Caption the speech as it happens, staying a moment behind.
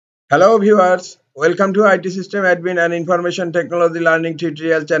Hello viewers, welcome to IT System Admin and Information Technology Learning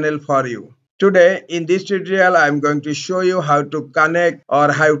tutorial channel for you. Today in this tutorial I am going to show you how to connect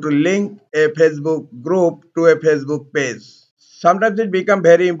or how to link a Facebook group to a Facebook page. Sometimes it becomes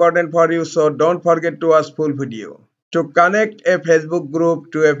very important for you, so don't forget to watch full video. To connect a Facebook group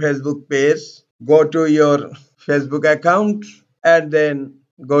to a Facebook page, go to your Facebook account and then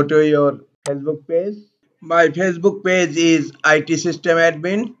go to your Facebook page. My Facebook page is IT System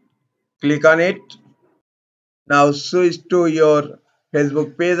Admin. Click on it. Now switch to your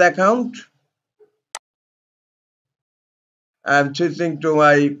Facebook page account. I am switching to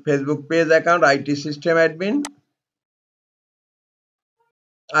my Facebook page account, IT System Admin.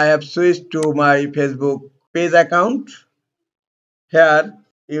 I have switched to my Facebook page account. Here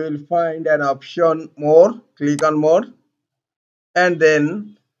you will find an option more. Click on more and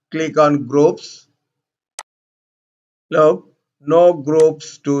then click on groups. Look, no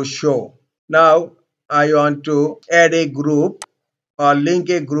groups to show. Now I want to add a group or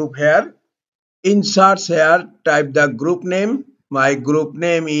link a group here. In search here, type the group name. My group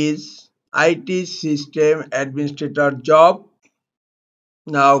name is IT System Administrator Job.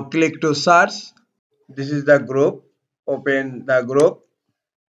 Now click to search. This is the group. Open the group.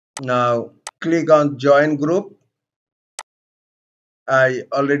 Now click on join group. I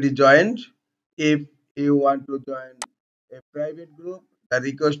already joined. If you want to join a private group, the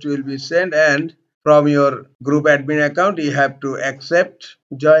request will be sent, and from your group admin account you have to accept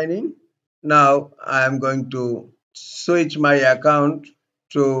joining. Now I am going to switch my account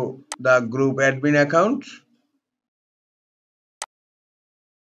to the group admin account.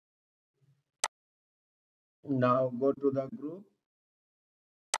 Now go to the group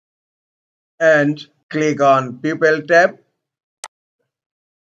and click on people tab,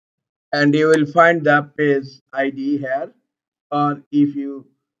 and you will find the page ID here, or if you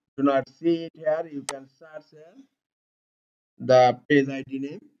do not see it here, you can search here the page ID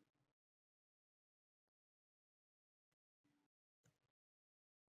name.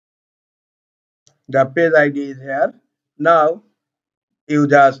 The page ID is here. Now you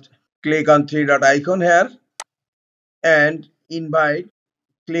just click on three dot icon here and invite.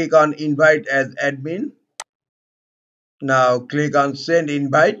 Click on invite as admin. Now click on send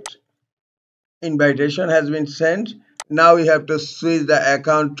invite. Invitation has been sent. Now we have to switch the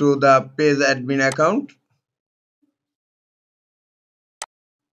account to the page admin account.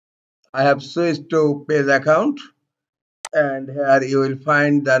 I have switched to page account, and here you will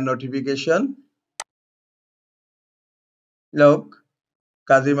find the notification. Look,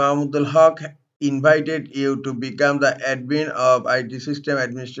 Quazi Mahmudul Huq invited you to become the admin of IT System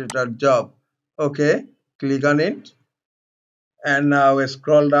Administrator job. Okay, click on it and now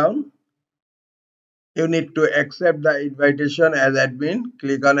scroll down. You need to accept the invitation as admin.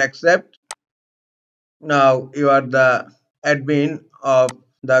 Click on accept. Now you are the admin of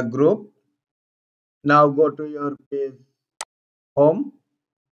the group. Now go to your page home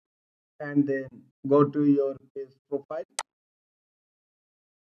and then go to your page profile.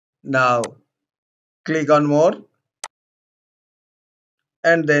 Now click on more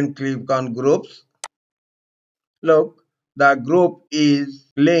and then click on groups. Look, the group is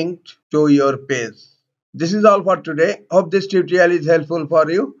linked to your page. This is all for today. Hope this tutorial is helpful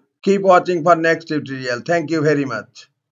for you. Keep watching for next tutorial. Thank you very much.